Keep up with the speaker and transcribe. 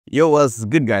Yo, what's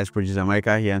good, guys? Producer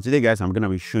Micah here, and today, guys, I'm gonna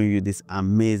be showing you this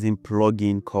amazing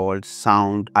plugin called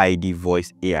SoundID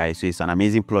VoiceAI. So it's an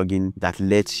amazing plugin that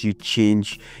lets you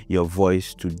change your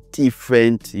voice to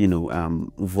different,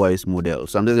 voice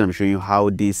models. So I'm just gonna be showing you how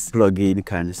this plugin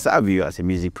can serve you as a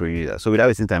music producer. So without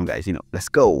wasting time, guys, let's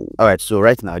go. All right. So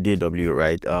right now, DAW,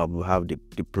 right? We have the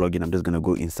plugin. I'm just gonna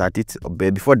go insert it.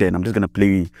 But before then, I'm just gonna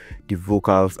play the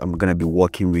vocals I'm gonna be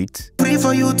working with. Free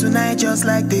for you tonight, just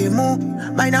like the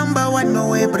moon. My number one, no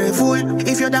way, pray full.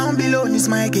 If you're down below, it's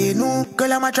my canoe.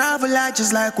 Girl, I'm a traveler,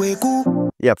 just like we cool.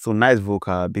 Yep, so nice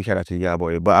vocal, big shout out to yeah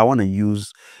boy. But I want to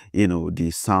use,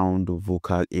 the sound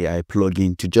vocal AI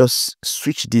plugin to just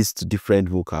switch this to different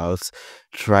vocals,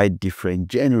 try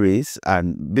different genres,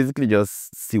 and basically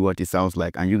just see what it sounds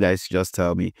like. And you guys just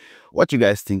tell me what you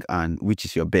guys think and which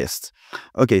is your best.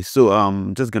 Okay, so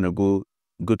I'm just gonna go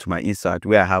to my insert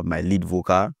where I have my lead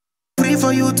vocal. Free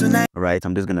for you tonight. Right,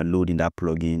 I'm just gonna load in that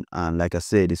plugin, and like I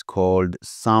said, it's called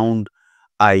SoundID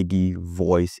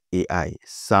VoiceAI.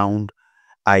 SoundID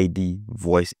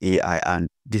VoiceAI, and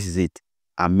this is it.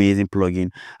 Amazing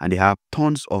plugin, and they have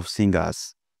tons of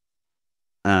singers,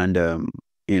 and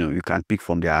you can pick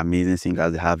from their amazing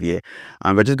singers they have here.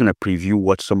 And we're just gonna preview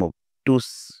what some of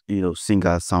those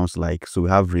singers sounds like. So we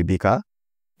have Rebecca.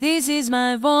 This is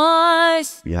my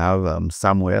voice. We have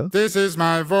Samuel. This is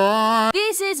my voice.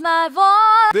 This is my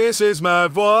voice. This is my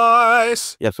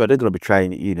voice. Yeah, so I'm just gonna be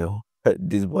trying,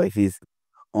 these voices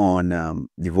on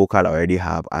the vocal I already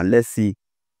have, and let's see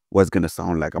what's gonna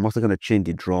sound like. I'm also gonna change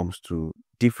the drums to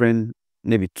different,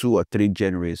 maybe 2 or 3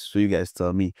 genres, so you guys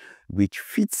tell me which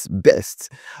fits best.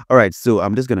 All right, so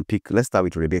I'm just gonna pick. Let's start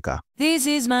with Rebecca. This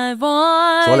is my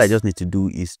voice. So all I just need to do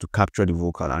is to capture the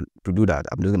vocal, and to do that,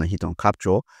 I'm just gonna hit on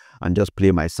capture and just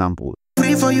play my sample.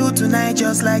 Free for you tonight,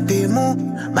 just like the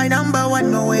moon. My number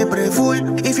one, no way, pray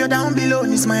full. If you're down below,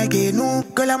 it's my canoe.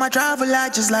 Girl, I'm a traveler,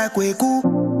 just like we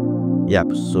cool.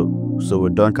 Yep. So we're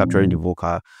done capturing the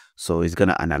vocal. So it's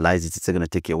gonna analyze it. It's gonna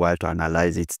take a while to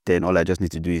analyze it. Then all I just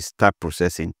need to do is start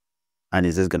processing, and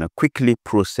it's just gonna quickly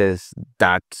process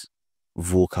that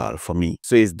vocal for me.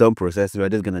 So it's done processing. We're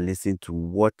just gonna listen to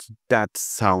what that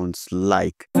sounds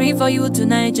like. Free for you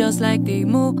tonight, just like the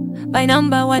moon. My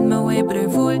number one, my way, pray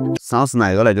full. Sounds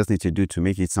nice. All I just need to do to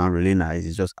make it sound really nice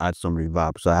is just add some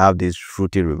reverb. So I have this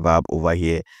fruity reverb over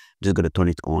here. Just gonna turn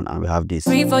it on, and we have this.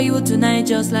 Free for you tonight,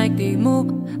 just like the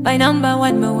moon. My number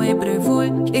one, my way, pray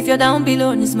full. If you're down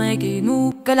below, it's my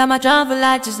canoe. Girl, I'm a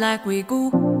traveler, just like we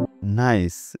cool.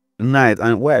 Nice.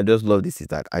 And what I just love this is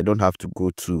that I don't have to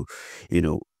go to,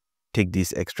 take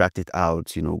this, extract it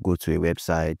out, go to a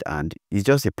website, and it's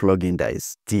just a plugin that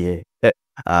is there,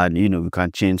 and we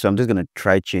can change. So I'm just gonna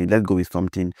try change. Let's go with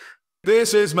something.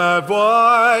 This is my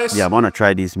voice. Yeah, I'm gonna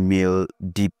try this male,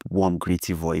 deep, warm,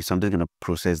 gritty voice. So I'm just gonna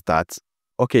process that.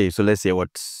 Okay, so let's see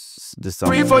what's the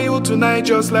sound. Free for you tonight,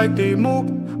 just like the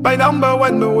moon. My number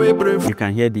one, no way, brave. You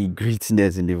can hear the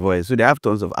grittiness in the voice. So they have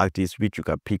tons of artists which you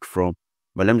can pick from.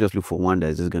 But let me just look for one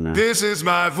that's just gonna. This is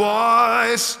my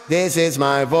voice. This is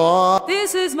my voice.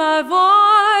 This is my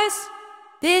voice.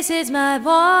 This is my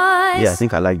voice. Yeah, I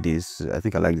think I like this. I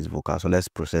think I like this vocal. So let's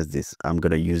process this. I'm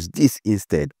gonna use this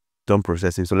instead. Done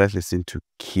processing. So let's listen to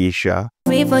Keisha.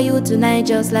 Free for you tonight,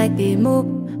 just like the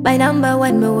moon. My number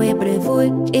one, my way, pray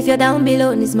full. If you're down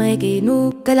below, it's my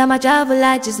canoe. Girl, I'm a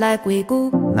traveler, just like we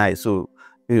cool. Nice. So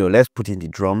let's put in the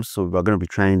drums. So we're gonna be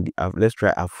trying. Let's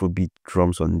try Afrobeat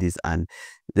drums on this, and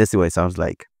let's see what it sounds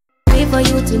like. Free for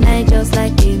you tonight, just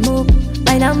like the moon.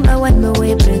 My number one, my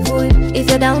way, pray full. If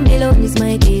you're down below, it's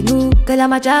my canoe. Girl,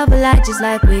 I'm a traveler, just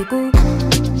like we cool.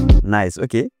 Nice.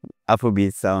 Okay,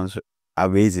 Afrobeat sounds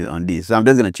amazing on this. So I'm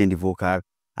just gonna change the vocal,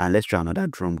 and let's try another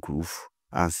drum groove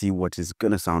and see what it's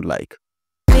gonna sound like.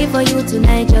 Free for you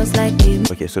tonight, just like the moon.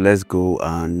 Okay, so let's go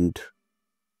and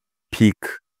pick.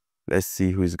 Let's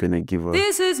see who's gonna give us.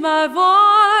 This is my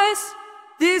voice.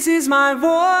 This is my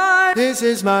voice. This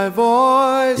is my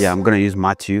voice. Yeah, I'm gonna use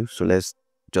Matthew. So let's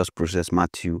just process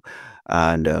Matthew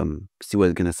and see what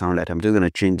it's gonna sound like. I'm just gonna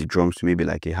change the drums to maybe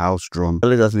like a house drum.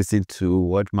 Let's just listen to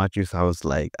what Matthew sounds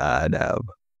like. And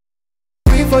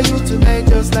Free for you tonight,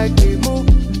 just like the moon.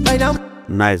 My number.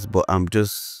 Nice, but I'm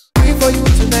just. Free for you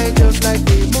tonight, just like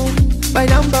the moon. My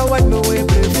number one, no way,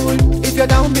 play full. If you're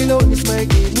down below, it's my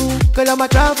canoe. Girl, I'm a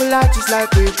traveler, just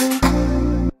like we cool.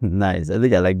 Nice. I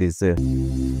think I like this. Baby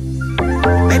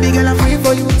girl, I'm free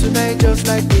for you tonight, just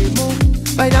like the moon.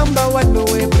 My number one, no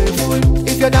way, play full.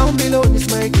 If you're down below, it's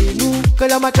my canoe.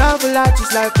 Girl, I'm a traveler,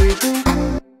 just like we cool.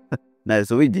 Nice.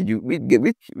 So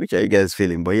which are you guys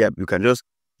feeling? But yeah, you can just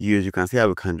use. You can see how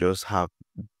we can just have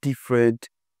different,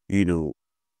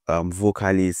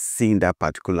 vocalist sing that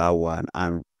particular one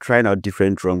and trying out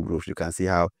different drum groups, you can see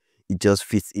how it just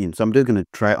fits in. So I'm just gonna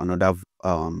try another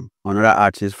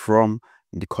artist from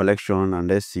the collection, and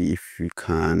let's see if you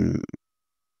can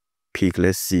pick.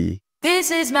 Let's see.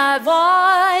 This is my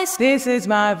voice. This is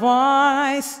my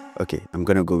voice. Okay, I'm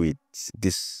gonna go with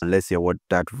this. Let's hear what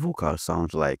that vocal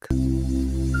sounds like.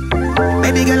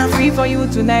 Baby girl, I'm free for you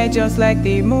tonight, just like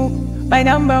the move. My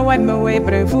number one, my way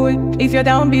fool. If you're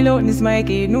down below, this my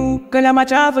canoe. Girl, I'm a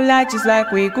travel light, just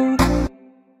like we go.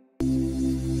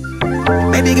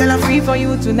 Baby girl, I'm free for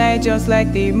you tonight, just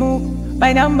like the move.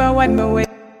 My number one, my way.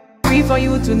 Free for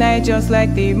you tonight, just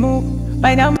like the move.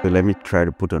 My number. So let me try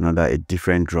to put a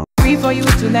different drum. Free for you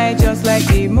tonight, just like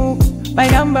the move. My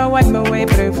number one, my way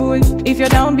fool. If you're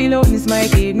down below, this my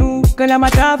canoe. Girl, I'm a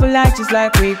travel light, just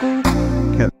like we go.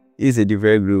 It's a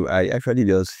different groove. I actually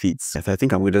just fits. I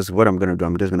think I'm just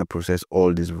gonna process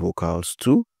all these vocals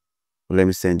too. Let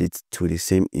me send it to the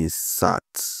same insert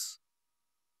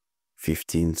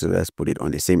 15. So let's put it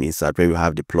on the same insert where we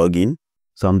have the plugin.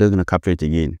 So I'm just gonna capture it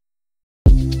again.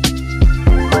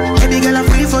 Baby girl, I'm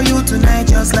free for you tonight,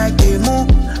 just like the move.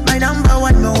 My number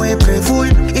one, no way, pray full.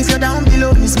 If you're down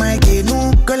below, it's my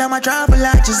canoe. Girl, I'm a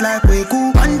traveler, just like we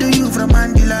go. Undo you from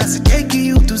Mandela, so take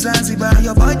you to Zanzibar.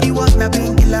 Your body was na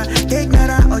painkiller. Take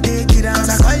Nara or take it out. Cause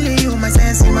I call you my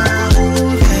sense, my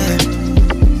ooh, yeah.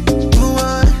 Do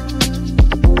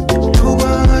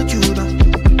what you don't.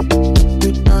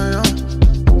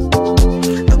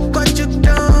 Look what you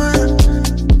done.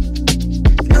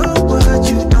 Look what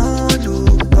you don't.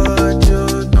 Look what you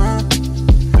don't.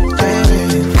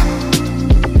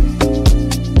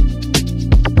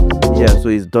 Yeah, so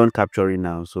it's done capturing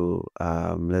now. So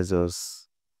let's just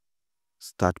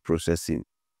start processing.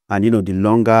 And you know, the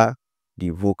longer the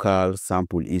vocal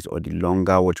sample is, or the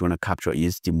longer what you want to capture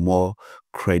is, the more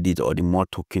credit or the more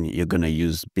token you're gonna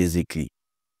use basically.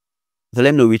 So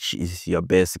let me know which is your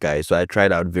best, guys. So I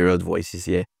tried out various voices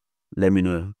here. Let me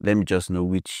know. Let me just know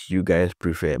which you guys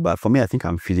prefer. But for me, I think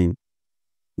I'm feeling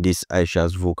this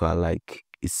Aisha's vocal, like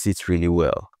it sits really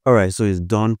well. All right, so it's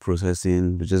done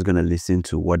processing. We're just gonna listen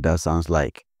to what that sounds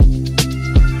like.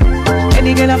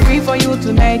 Baby girl, I'm free for you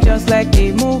tonight, just like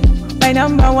the move. My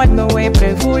number one, no way,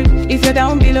 pray full. If you're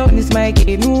down below, this my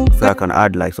canoe. So I can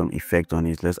add like some effect on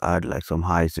it. Let's add like some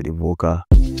highs to the vocal.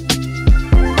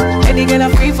 Baby girl,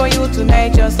 I'm free for you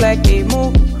tonight, just like the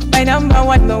move. My number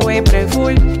one, no way, pray full.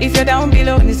 If you're down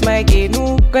below, this my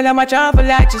canoe. Girl, I'm a travel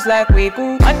light, just like we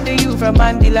go. Undo you from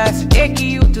Mandela, so take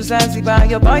you to Zanzibar.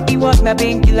 Your body was na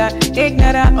painkiller. Take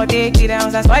Nara or take it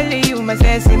down. I swallow you, my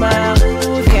sexy man.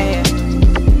 Ooh, yeah.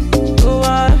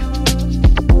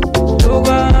 Do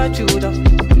what you don't.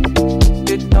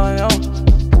 You don't know.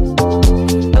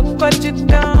 Look what you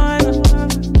done.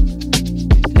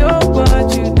 Look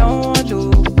what you don't.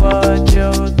 Look what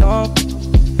you don't.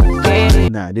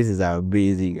 Nah, this is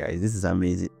amazing, guys. This is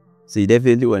amazing. So you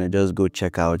definitely want to just go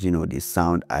check out, you know, the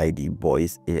SoundID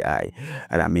VoiceAI,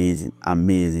 an amazing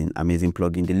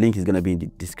plugin. The link is gonna be in the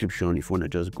description if you want to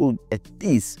just go at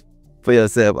this for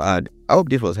yourself. And I hope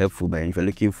this was helpful, man. If you're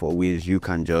looking for ways you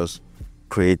can just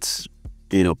create,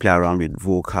 you know, play around with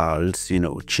vocals, you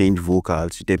know, change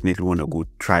vocals, you definitely want to go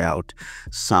try out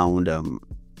SoundID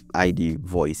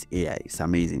VoiceAI. It's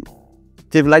amazing.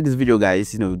 So if you like this video,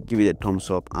 guys, you know, give it a thumbs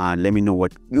up and let me know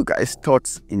what you guys thought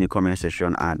in the comment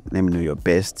section, and let me know your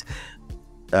best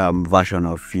version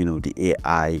of, you know, the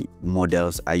AI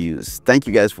models I use. Thank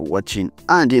you guys for watching,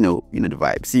 and you know the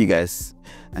vibe. See you guys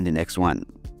in the next one.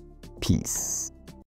 Peace.